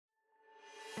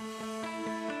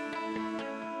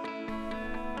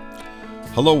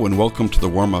Hello and welcome to the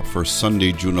warm-up for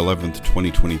Sunday, June 11th,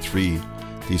 2023,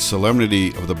 the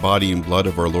Solemnity of the Body and Blood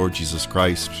of our Lord Jesus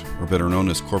Christ, or better known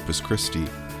as Corpus Christi.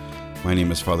 My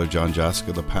name is Father John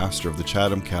Jaska, the pastor of the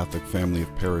Chatham Catholic Family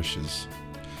of Parishes.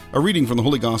 A reading from the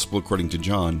Holy Gospel according to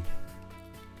John.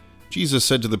 Jesus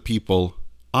said to the people,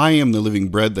 "I am the living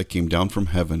bread that came down from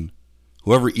heaven.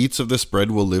 Whoever eats of this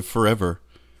bread will live forever,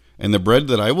 and the bread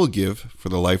that I will give for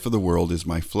the life of the world is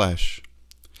my flesh."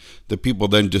 The people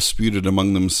then disputed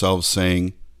among themselves,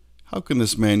 saying, "How can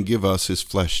this man give us his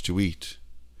flesh to eat?"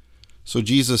 So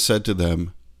Jesus said to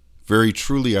them, "Very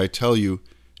truly I tell you,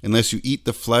 unless you eat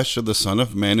the flesh of the Son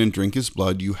of Man and drink his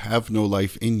blood, you have no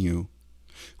life in you.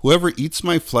 Whoever eats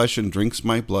my flesh and drinks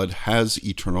my blood has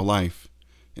eternal life,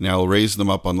 and I will raise them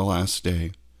up on the last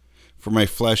day. For my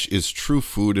flesh is true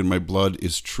food, and my blood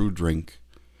is true drink.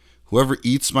 Whoever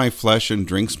eats my flesh and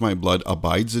drinks my blood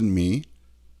abides in me,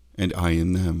 and I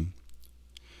in them.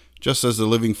 Just as the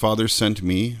living Father sent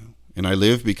me, and I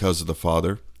live because of the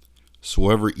Father, so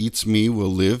whoever eats me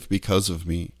will live because of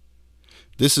me.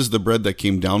 This is the bread that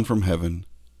came down from heaven,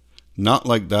 not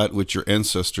like that which your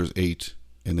ancestors ate,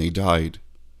 and they died.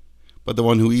 But the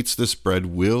one who eats this bread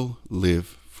will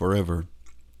live forever."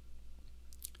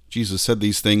 Jesus said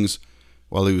these things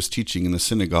while he was teaching in the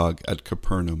synagogue at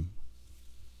Capernaum.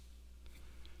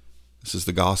 This is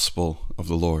the gospel of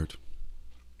the Lord.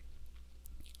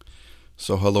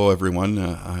 So hello everyone.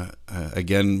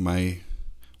 Again, my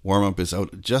warm-up is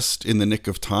out just in the nick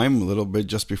of time, a little bit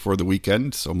just before the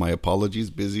weekend. So my apologies,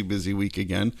 busy week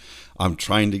again. I'm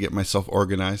trying to get myself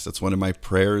organized. That's one of my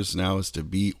prayers now, is to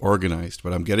be organized.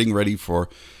 But I'm getting ready for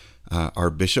our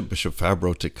Bishop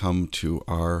Fabro, to come to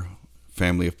our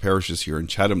family of parishes here in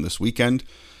Chatham this weekend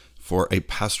for a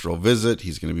pastoral visit.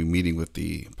 He's going to be meeting with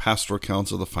the pastoral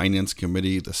council, the finance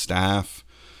committee, the staff,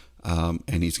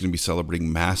 and he's going to be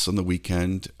celebrating Mass on the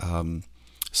weekend,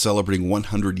 celebrating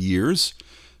 100 years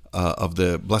of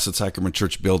the Blessed Sacrament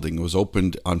Church building. It was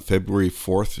opened on February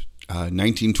 4th,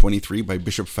 1923 by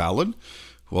Bishop Fallon,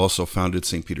 who also founded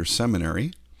St. Peter's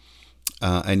Seminary.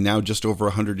 And now, just over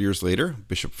 100 years later,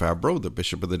 Bishop Fabro, the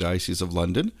Bishop of the Diocese of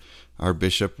London, our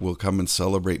bishop, will come and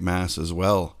celebrate Mass as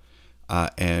well.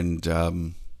 And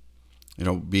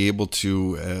be able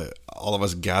to, all of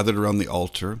us gathered around the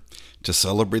altar to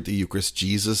celebrate the Eucharist,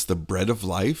 Jesus, the bread of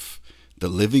life, the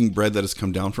living bread that has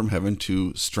come down from heaven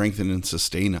to strengthen and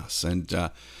sustain us. And,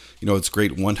 it's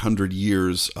great, 100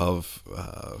 years of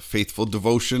faithful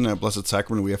devotion at Blessed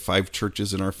Sacrament. We have 5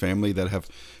 churches in our family that have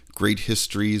great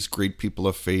histories, great people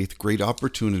of faith, great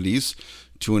opportunities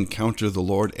to encounter the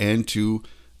Lord and to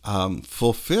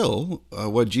fulfill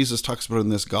what Jesus talks about in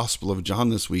this Gospel of John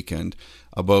this weekend,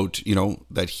 about,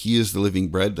 that he is the living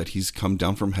bread, that he's come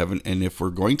down from heaven. And if we're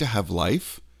going to have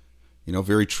life,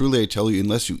 very truly I tell you,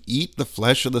 unless you eat the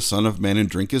flesh of the Son of Man and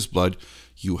drink his blood,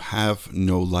 you have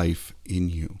no life in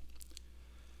you.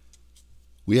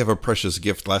 We have a precious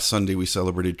gift. Last Sunday we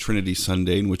celebrated Trinity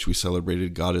Sunday, in which we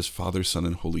celebrated God as Father, Son,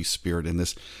 and Holy Spirit. And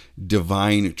this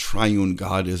divine triune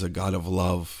God is a God of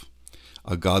love,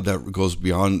 a God that goes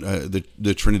beyond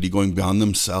the Trinity, going beyond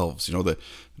themselves.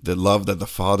 The love that the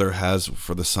Father has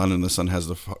for the Son and the Son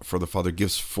has for the Father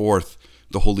gives forth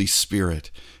the Holy Spirit.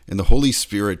 And the Holy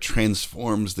Spirit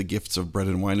transforms the gifts of bread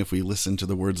and wine, if we listen to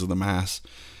the words of the Mass,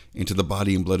 into the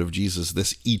body and blood of Jesus.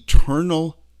 This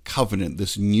eternal covenant,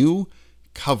 this new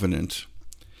covenant,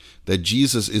 that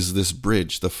Jesus is this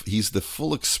bridge. He's the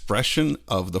full expression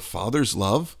of the Father's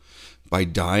love by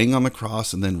dying on the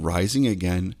cross and then rising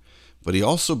again. But he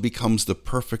also becomes the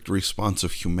perfect response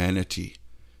of humanity,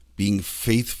 being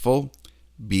faithful,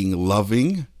 being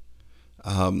loving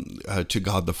to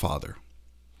God the Father.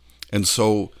 And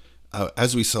so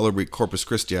as we celebrate Corpus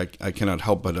Christi, I cannot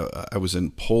help but I was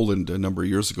in Poland a number of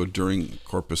years ago during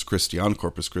Corpus Christi, on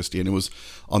Corpus Christi, and it was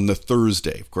on the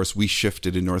Thursday. Of course, we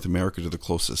shifted in North America to the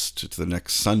closest, to the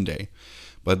next Sunday.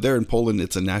 But there in Poland,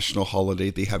 it's a national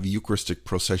holiday. They have Eucharistic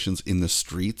processions in the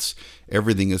streets.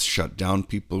 Everything is shut down.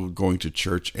 People are going to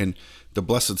church. And the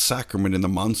Blessed Sacrament in the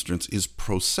monstrance is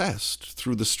processed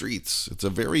through the streets. It's a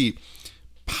very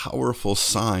powerful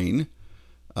sign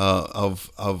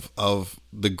of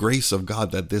the grace of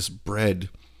God, that this bread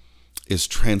is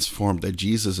transformed, that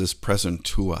Jesus is present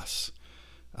to us.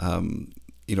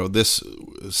 This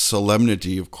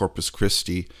solemnity of Corpus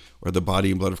Christi, or the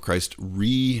body and blood of Christ,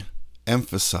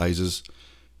 emphasizes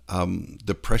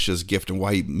the precious gift, and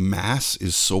why Mass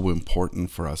is so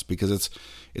important for us, because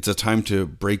it's a time to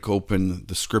break open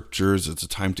the scriptures. It's a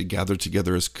time to gather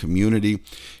together as community.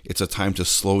 It's a time to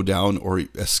slow down or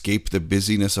escape the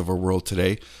busyness of our world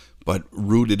today, but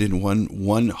rooted in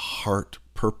one heart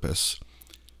purpose,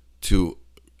 to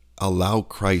allow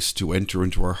Christ to enter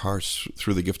into our hearts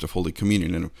through the gift of Holy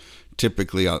Communion. And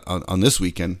typically on this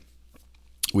weekend,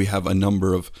 we have a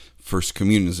number of First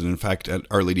Communions. And in fact, at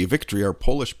Our Lady of Victory, our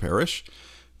Polish parish,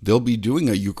 they'll be doing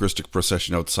a Eucharistic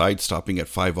procession outside, stopping at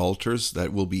 5 altars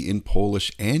that will be in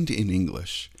Polish and in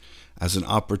English, as an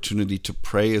opportunity to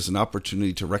pray, as an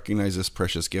opportunity to recognize this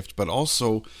precious gift, but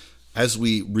also as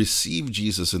we receive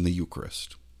Jesus in the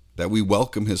Eucharist, that we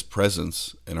welcome his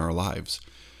presence in our lives,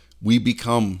 we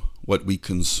become what we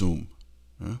consume.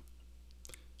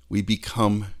 We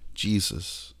become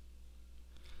Jesus.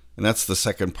 And that's the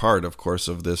second part, of course,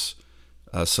 of this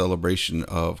celebration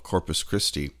of Corpus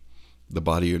Christi, the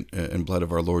body and blood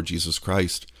of our Lord Jesus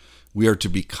Christ. We are to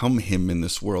become him in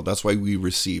this world. That's why we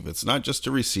receive. It's not just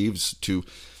to receive, it's to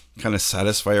kind of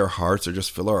satisfy our hearts or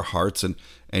just fill our hearts and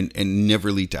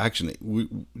never lead to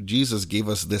action. Jesus gave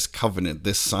us this covenant,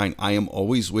 this sign, I am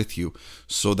always with you,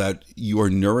 so that you are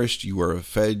nourished, you are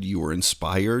fed, you are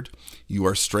inspired, you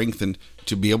are strengthened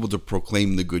to be able to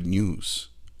proclaim the good news.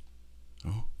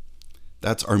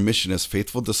 That's our mission as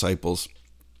faithful disciples,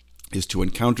 is to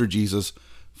encounter Jesus,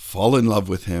 fall in love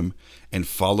with him, and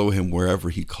follow him wherever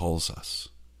he calls us.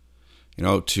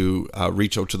 To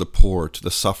reach out to the poor, to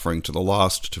the suffering, to the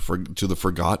lost, to the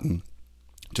forgotten,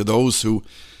 to those who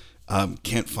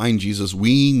can't find Jesus.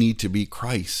 We need to be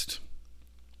Christ.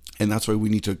 And that's why we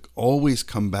need to always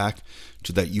come back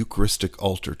to that Eucharistic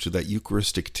altar, to that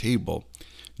Eucharistic table,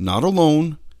 not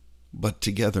alone, but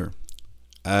together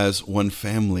as one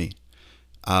family,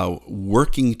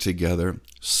 working together,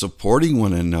 supporting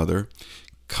one another,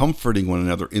 comforting one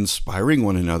another, inspiring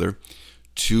one another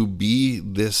to be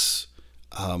this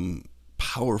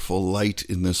powerful light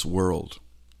in this world.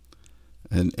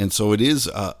 And so it is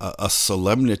a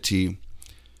solemnity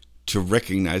to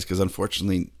recognize, because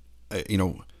unfortunately,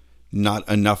 not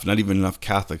even enough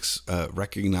Catholics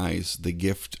recognize the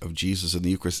gift of Jesus in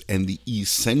the Eucharist and the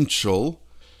essential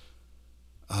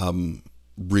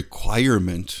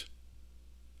requirement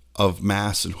of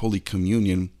Mass and Holy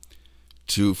Communion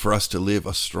for us to live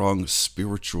a strong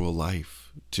spiritual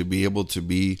life, to be able to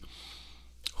be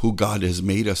who God has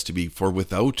made us to be. For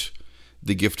without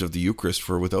the gift of the Eucharist,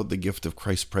 without the gift of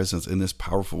Christ's presence in this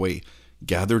powerful way,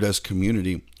 gathered as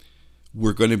community,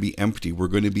 we're going to be empty. We're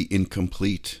going to be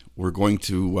incomplete. We're going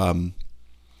to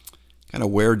kind of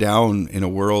wear down in a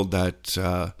world that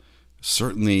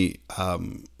certainly,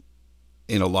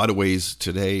 in a lot of ways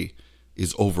today,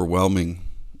 is overwhelming.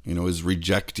 Is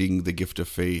rejecting the gift of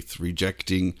faith,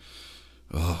 rejecting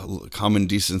common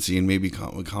decency and maybe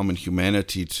common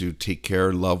humanity to take care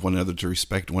and love one another, to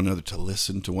respect one another, to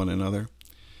listen to one another.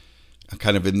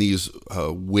 Kind of in these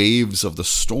waves of the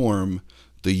storm,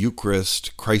 the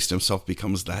Eucharist, Christ himself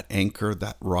becomes that anchor,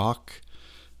 that rock,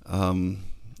 and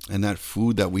that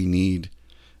food that we need,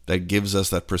 that gives us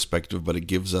that perspective, but it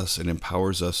gives us and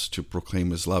empowers us to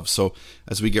proclaim his love. So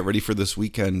as we get ready for this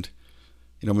weekend,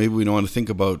 maybe we want to think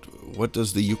about, what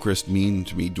does the Eucharist mean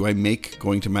to me? Do I make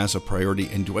going to Mass a priority?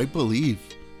 And do I believe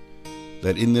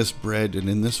that in this bread and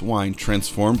in this wine,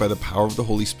 transformed by the power of the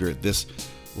Holy Spirit, this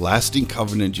lasting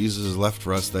covenant Jesus has left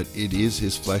for us, that it is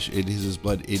his flesh, it is his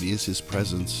blood, it is his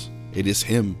presence, it is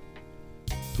him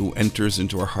who enters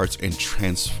into our hearts and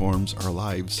transforms our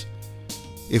lives?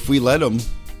 If we let him,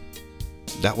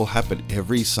 that will happen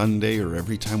every Sunday or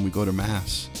every time we go to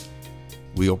Mass.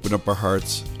 We open up our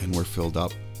hearts and we're filled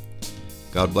up.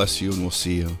 God bless you, and we'll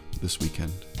see you this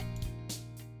weekend.